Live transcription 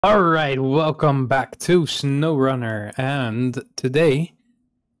Alright, welcome back to Snowrunner, and today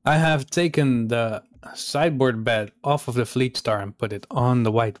I have taken the sideboard bed off of the Fleet Star and put it on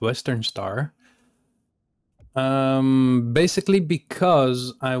the White Western Star. Basically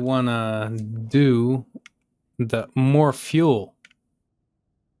because I wanna do the more fuel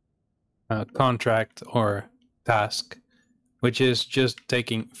contract or task, which is just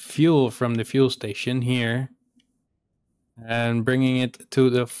taking fuel from the fuel station here and bringing it to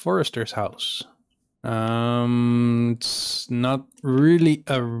the forester's house. It's not really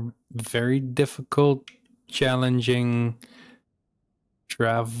a very difficult, challenging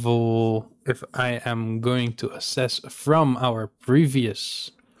travel if I am going to assess from our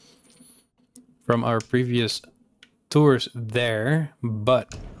previous tours there,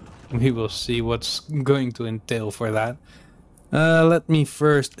 but we will see what's going to entail for that. Let me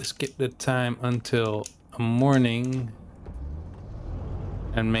first skip the time until morning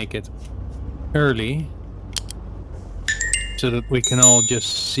and make it early so that we can all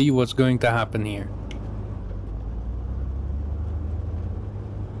just see what's going to happen here.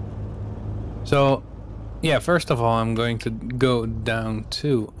 So yeah, first of all, I'm going to go down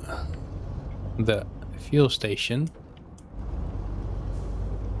to the fuel station.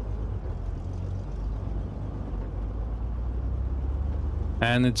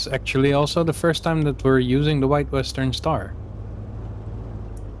 And it's actually also the first time that we're using the White Western Star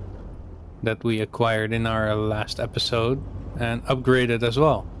that we acquired in our last episode and upgraded as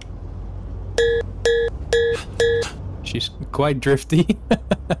well. She's quite drifty,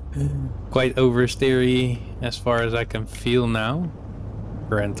 quite oversteery as far as I can feel now,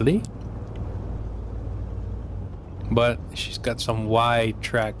 currently. But she's got some wide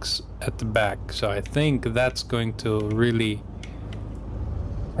tracks at the back, so I think that's going to really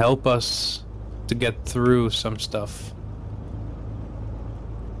help us to get through some stuff.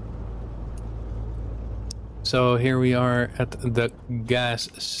 So here we are at the gas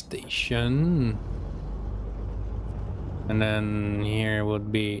station, and then here would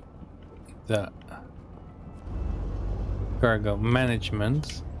be the cargo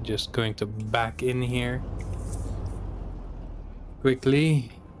management. Just going to back in here quickly.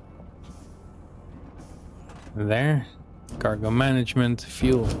 There, cargo management,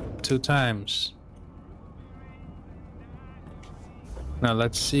 fuel 2 times. Now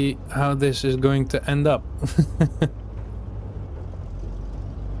let's see how this is going to end up.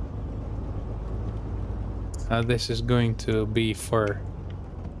 How this is going to be for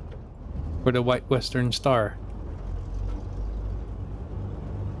the White Western Star.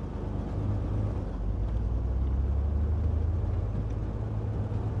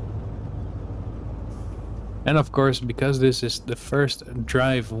 And of course, because this is the first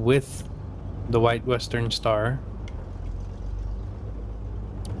drive with the White Western Star,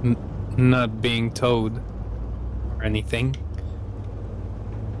 not being towed or anything,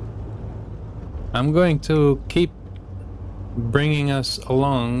 I'm going to keep bringing us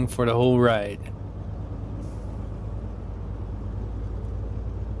along for the whole ride.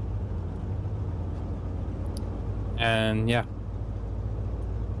 And yeah,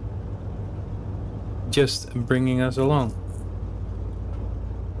 just bringing us along.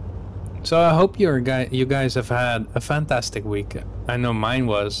 So I hope you guys have had a fantastic week. I know mine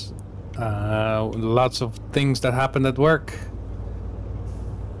was. Lots of things that happened at work.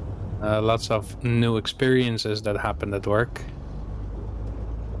 Lots of new experiences that happened at work.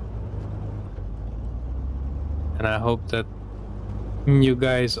 And I hope that you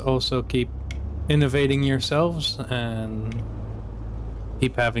guys also keep innovating yourselves and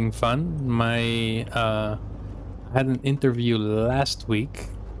keep having fun. I had an interview last week.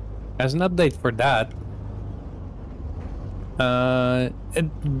 As an update for that, it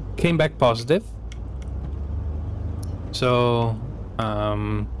came back positive. So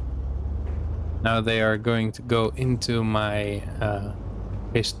now they are going to go into my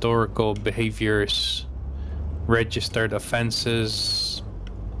historical behaviors, registered offenses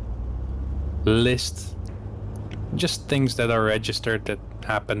list. Just things that are registered that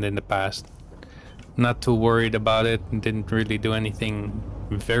happened in the past. Not too worried about it. Didn't really do anything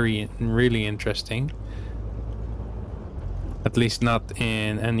really interesting. At least not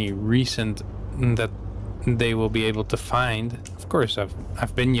in any recent that they will be able to find. Of course,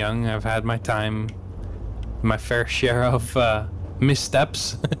 I've been young. I've had my time, my fair share of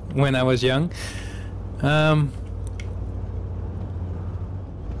missteps when I was young.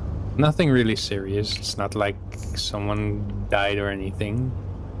 Nothing really serious. It's not like someone died or anything.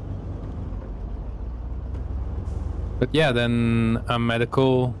 But yeah, then a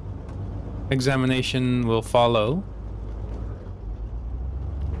medical examination will follow.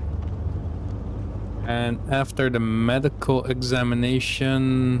 And after the medical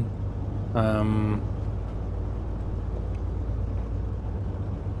examination,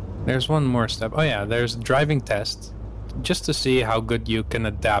 there's one more step. Oh yeah, there's a driving test, just to see how good you can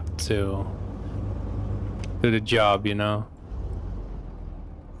adapt to the job, you know,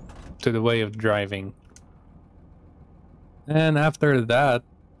 to the way of driving. And after that,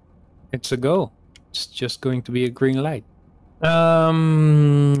 it's a go. It's just going to be a green light.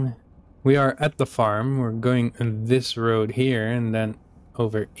 We are at the farm. We're going on this road here, and then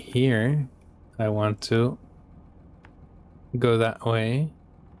over here, I want to go that way,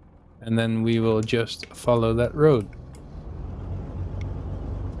 and then we will just follow that road.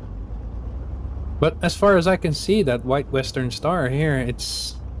 But as far as I can see, that white Western Star here,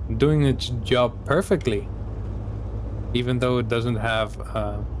 it's doing its job perfectly. Even though it doesn't have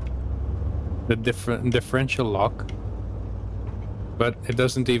the differential lock. But it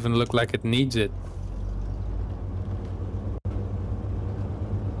doesn't even look like it needs it.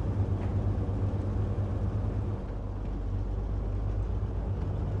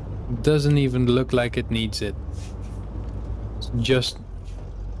 It doesn't even look like it needs it. It's just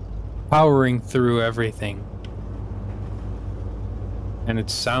powering through everything. And it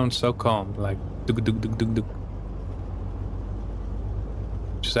sounds so calm, like dug dug dug dug dug.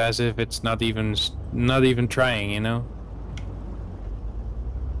 Just as if it's not even trying, you know?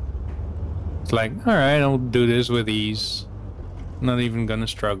 It's like, alright, I'll do this with ease. Not even gonna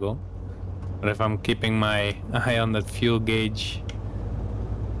struggle. But if I'm keeping my eye on that fuel gauge,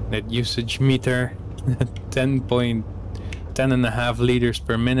 that usage meter, 10.5 liters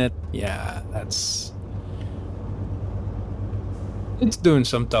per minute, yeah, it's doing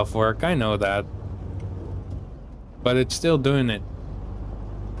some tough work, I know that. But it's still doing it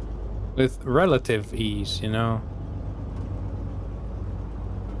with relative ease, you know?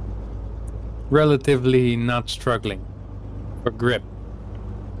 Relatively not struggling for grip.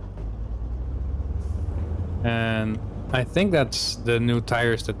 And I think that's the new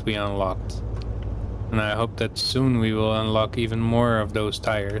tires that we unlocked. And I hope that soon we will unlock even more of those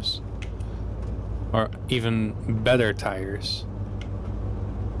tires. Or even better tires.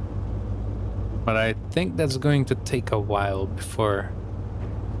 But I think that's going to take a while before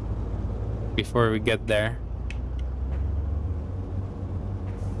we get there.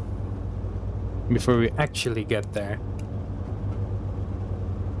 Before we actually get there.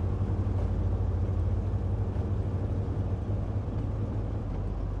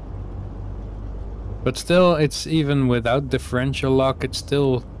 But still, it's even without differential lock, it's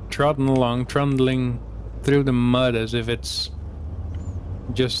still trundling through the mud as if it's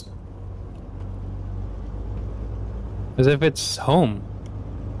just... as if it's home.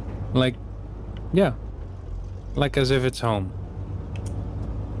 Like, yeah. Like as if it's home.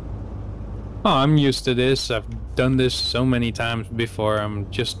 Oh, I'm used to this. I've done this so many times before. I'm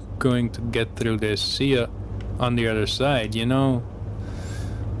just going to get through this. See ya on the other side, you know?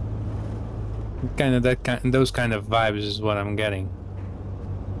 Those kind of vibes is what I'm getting.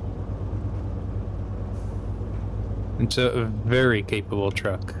 It's a very capable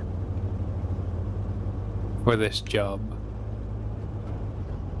truck for this job.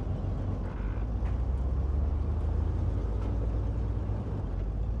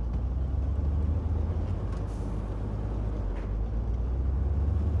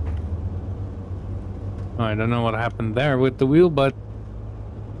 I don't know what happened there with the wheel, but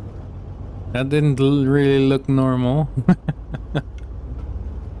that didn't really look normal.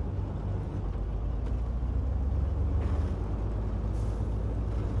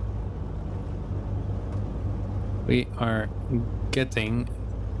 We are getting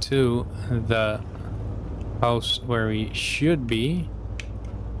to the house where we should be.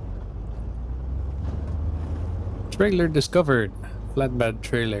 Trailer discovered. Flatbed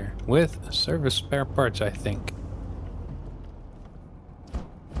trailer with service spare parts, I think.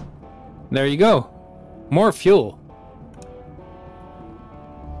 There you go. More fuel.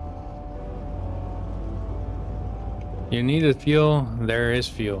 You needed fuel. There is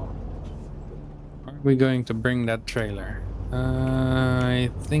fuel. Are we going to bring that trailer? I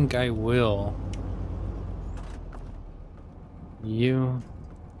think I will. You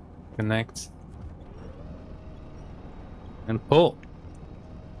connect and pull.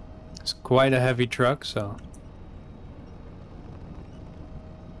 It's quite a heavy truck, so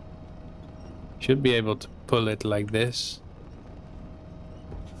should be able to pull it like this.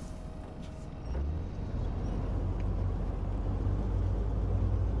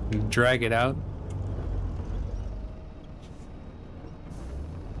 Drag it out.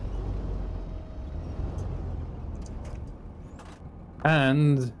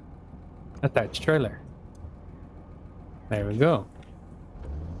 And Attach trailer. There we go.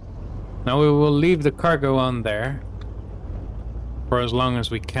 Now we will leave the cargo on there for as long as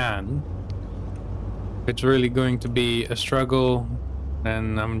we can. If it's really going to be a struggle,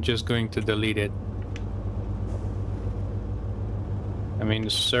 then I'm just going to delete it. I mean, the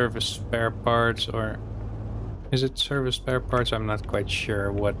service spare parts, or is it service spare parts? I'm not quite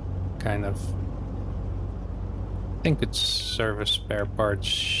sure what kind of. I think it's service spare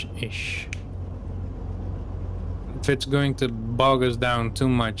parts-ish. If it's going to bog us down too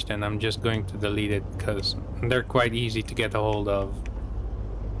much, then I'm just going to delete it, because they're quite easy to get a hold of.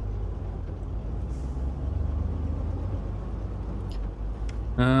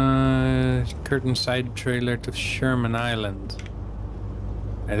 Curtain side trailer to Sherman Island.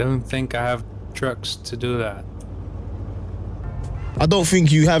 I don't think I have trucks to do that. I don't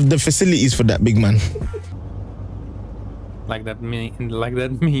think you have the facilities for that, big man. Like that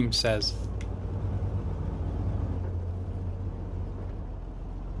meme says.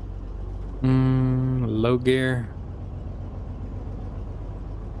 Low gear.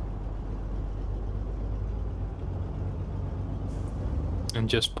 And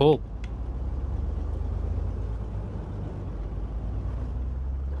just pull.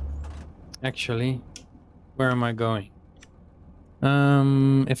 Actually, where am I going?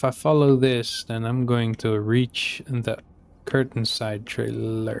 If I follow this, then I'm going to reach the curtain side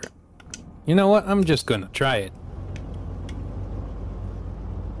trailer. You know what? I'm just gonna try it.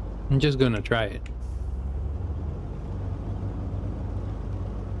 I'm just gonna try it.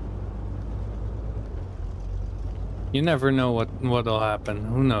 You never know what'll happen.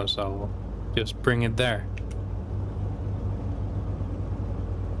 Who knows? I'll just bring it there.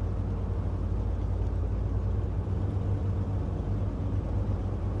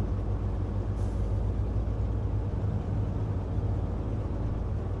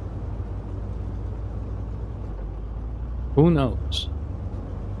 Who knows?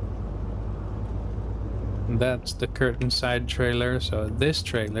 That's the curtain side trailer, so this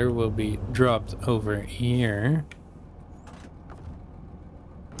trailer will be dropped over here.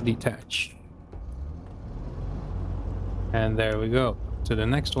 Detach. And there we go, to the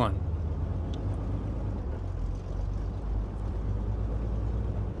next one.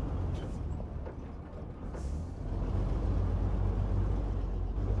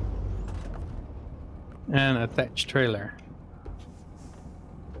 And attach trailer.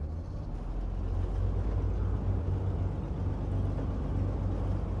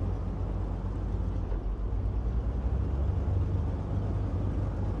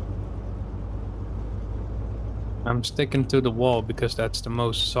 I'm sticking to the wall because that's the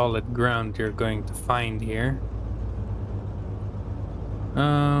most solid ground you're going to find here.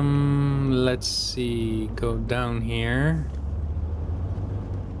 Let's see, go down here.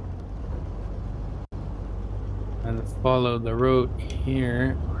 And follow the road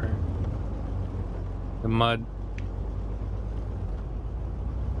here, or the mud.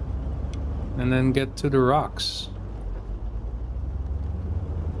 And then get to the rocks.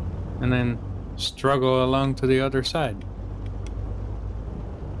 And then struggle along to the other side.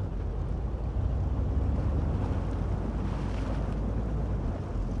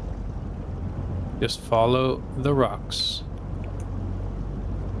 Just follow the rocks.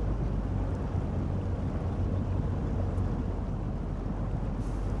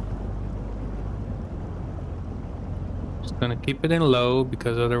 Just gonna keep it in low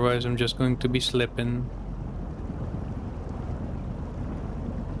because otherwise I'm just going to be slipping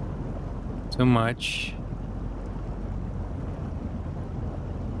too much.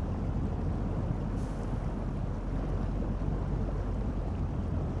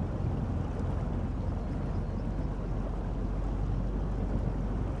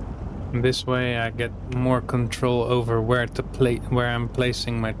 This way I get more control over where I'm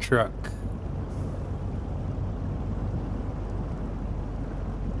placing my truck.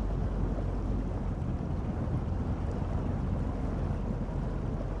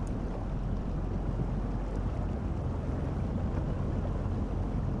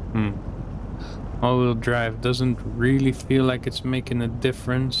 All-wheel drive doesn't really feel like it's making a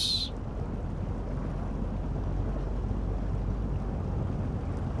difference.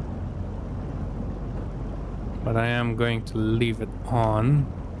 But I am going to leave it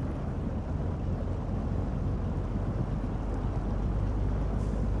on.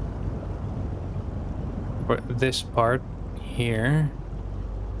 For this part here.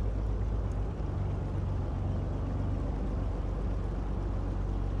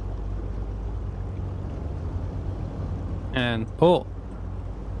 And pull.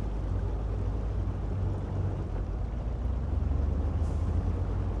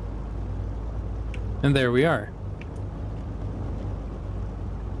 And there we are.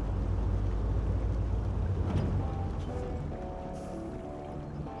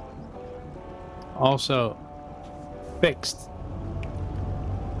 Also fixed.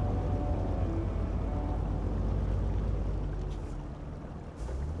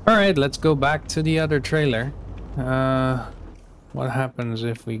 Alright, let's go back to the other trailer. What happens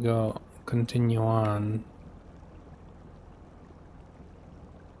if we continue on?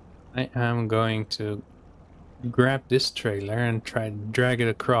 I am going to grab this trailer and try to drag it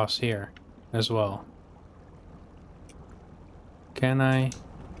across here as well. Can I?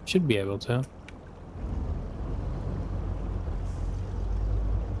 Should be able to.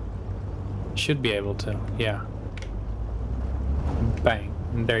 Should be able to, yeah. Bang.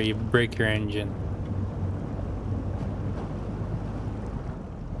 And there you break your engine.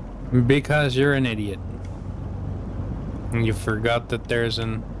 Because you're an idiot. And you forgot that there's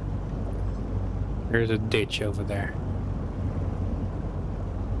a ditch over there.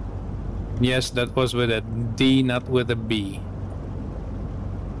 Yes, that was with a D, not with a B.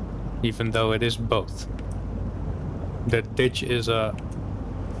 Even though it is both. The ditch is a...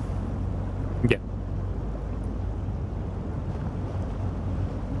 yeah.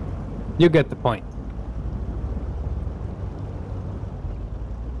 You get the point.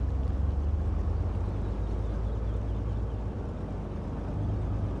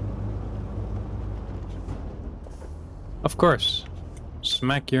 Of course.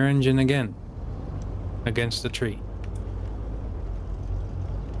 Smack your engine again. Against the tree.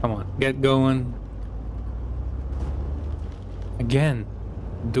 Come on, get going. Again.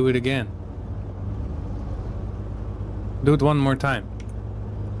 Do it again. Do it one more time.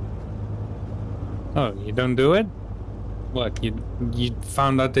 Oh, you don't do it? What, you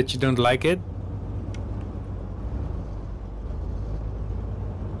found out that you don't like it?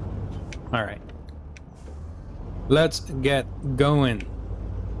 Alright. Let's get going.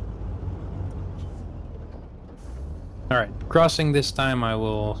 Alright, crossing this time I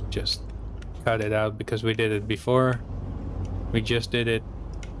will just cut it out because we did it before. We just did it.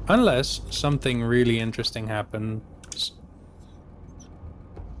 Unless something really interesting happens.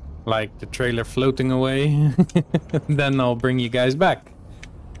 Like the trailer floating away. Then I'll bring you guys back.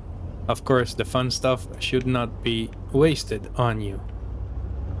 Of course, the fun stuff should not be wasted on you.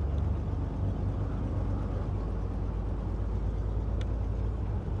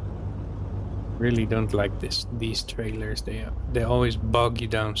 Really don't like these trailers. They always bog you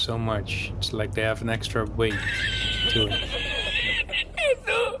down so much. It's like they have an extra weight to it.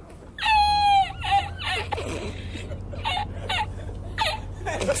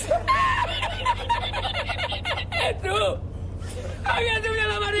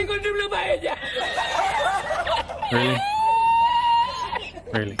 Really?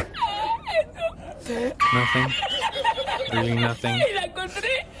 Really? Nothing? Really nothing?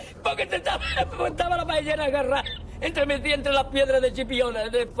 Porque estaba la paellera agarrada metida entre las piedras de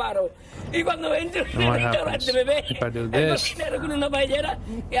chipiones del faro. Y cuando entro en el restaurante me ve el cocinero con una paellera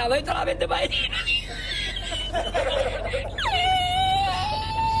y adentro la vende paellera.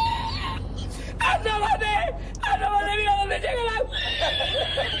 ¡Asómate! ¡Mira dónde llega el agua!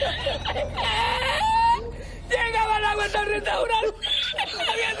 Llegaba el agua hasta el restaurante.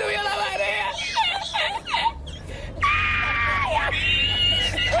 Había subido la marea.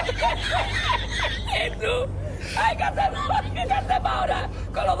 Jesús, hay que hacer ahora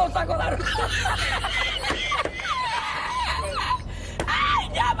con los dos sacos de arroz. ¡Ay,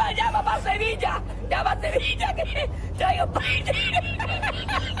 llama para Sevilla! ¡Llama a Sevilla que traigo paella!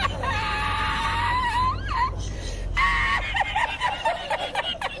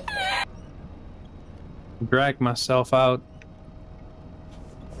 Drag myself out.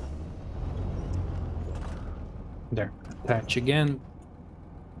 There, attach again.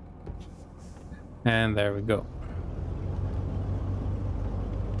 And there we go.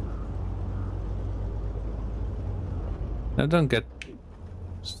 Now don't get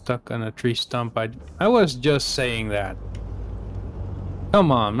stuck on a tree stump. I was just saying that.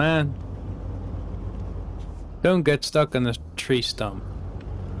 Come on, man. Don't get stuck on a tree stump.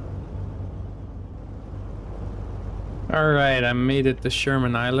 Alright, I made it to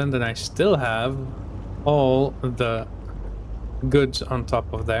Sherman Island and I still have all the goods on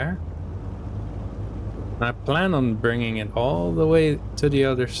top of there. I plan on bringing it all the way to the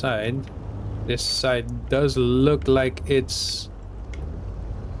other side. This side does look like it's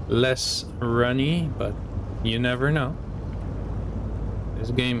less runny, but you never know.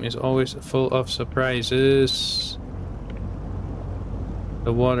 This game is always full of surprises.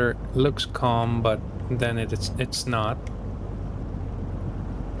 The water looks calm, but then it's not.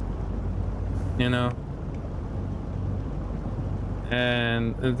 you know.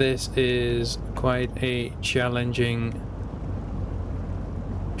 And this is quite a challenging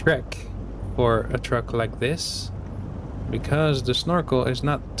trek for a truck like this, because the snorkel is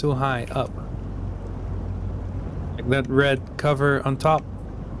not too high up. Like that red cover on top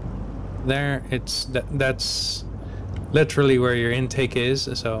there, that's literally where your intake is,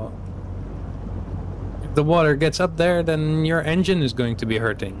 so if the water gets up there, then your engine is going to be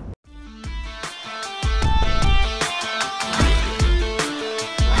hurting.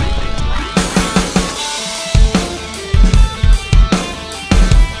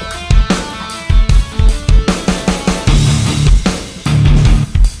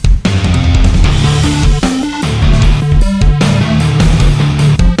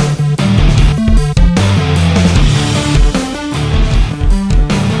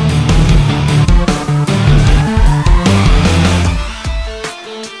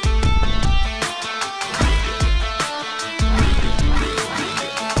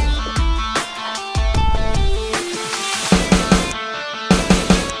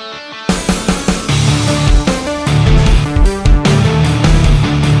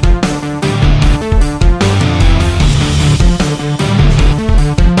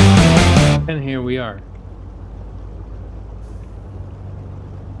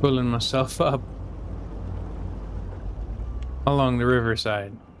 Pulling myself up along the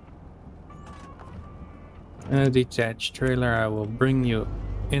riverside. A detached trailer, I will bring you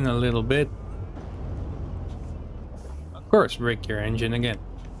in a little bit. Of course, break your engine again.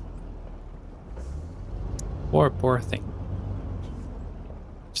 Poor thing.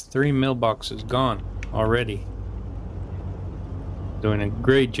 It's 3 mailboxes gone already. Doing a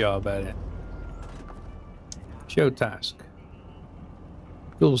great job at it. Show task.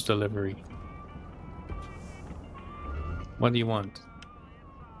 Tools delivery. What do you want?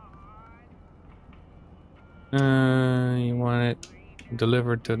 You want it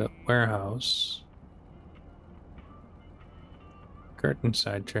delivered to the warehouse. Curtain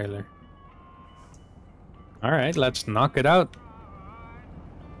side trailer. Alright, let's knock it out.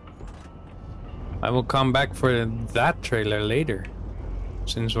 I will come back for that trailer later,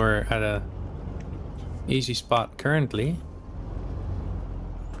 since we're at a easy spot currently.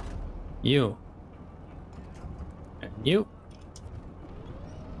 You. And you.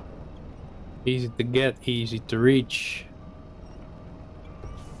 Easy to get, easy to reach.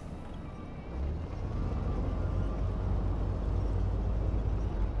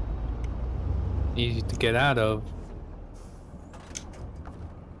 Easy to get out of.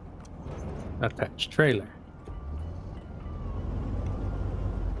 Attached trailer.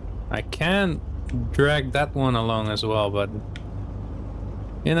 I can drag that one along as well, but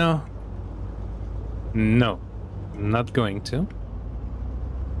you know, no, I'm not going to.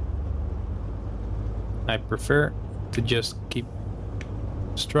 I prefer to just keep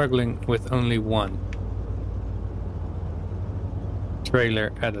struggling with only one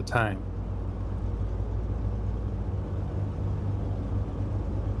trailer at a time.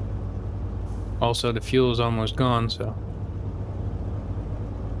 Also, the fuel is almost gone, so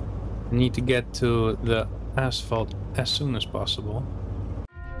I need to get to the asphalt as soon as possible.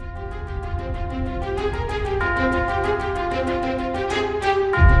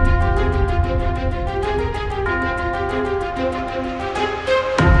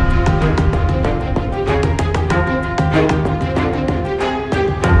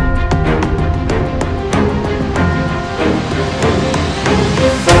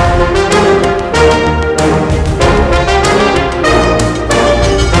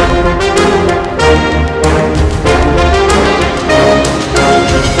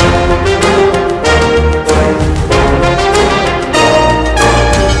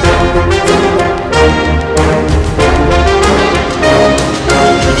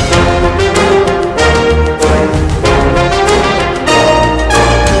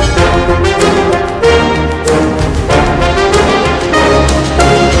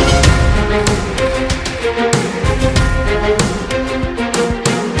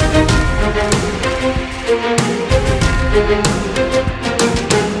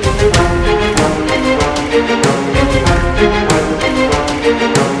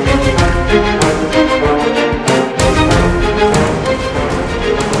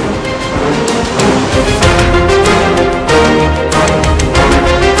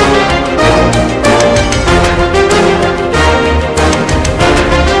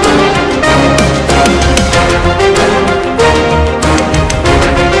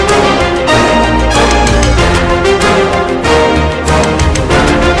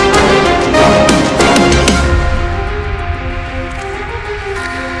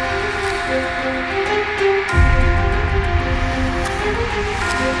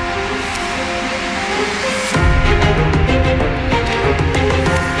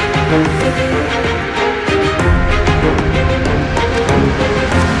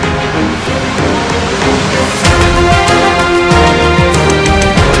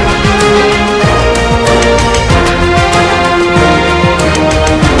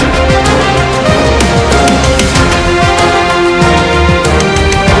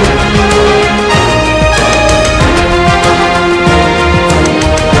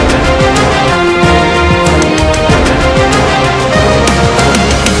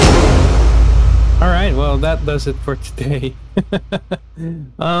 does it for today.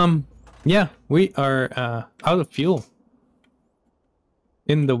 Yeah, we are out of fuel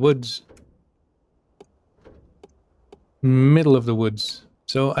in the woods, middle of the woods.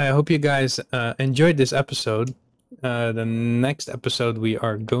 So I hope you guys enjoyed this episode. The next episode we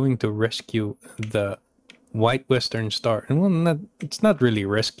are going to rescue the White Western Star. And well, it's not really a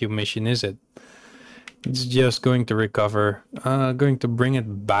rescue mission, is it? It's just going to recover, going to bring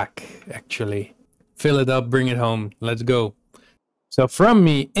it back, actually. Fill it up, bring it home. Let's go. So from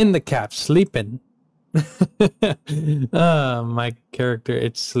me, in the cap, sleeping. My character,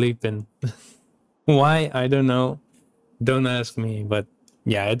 it's sleeping. Why? I don't know. Don't ask me, but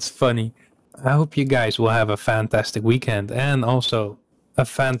yeah, it's funny. I hope you guys will have a fantastic weekend and also a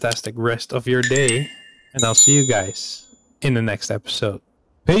fantastic rest of your day. And I'll see you guys in the next episode.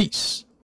 Peace!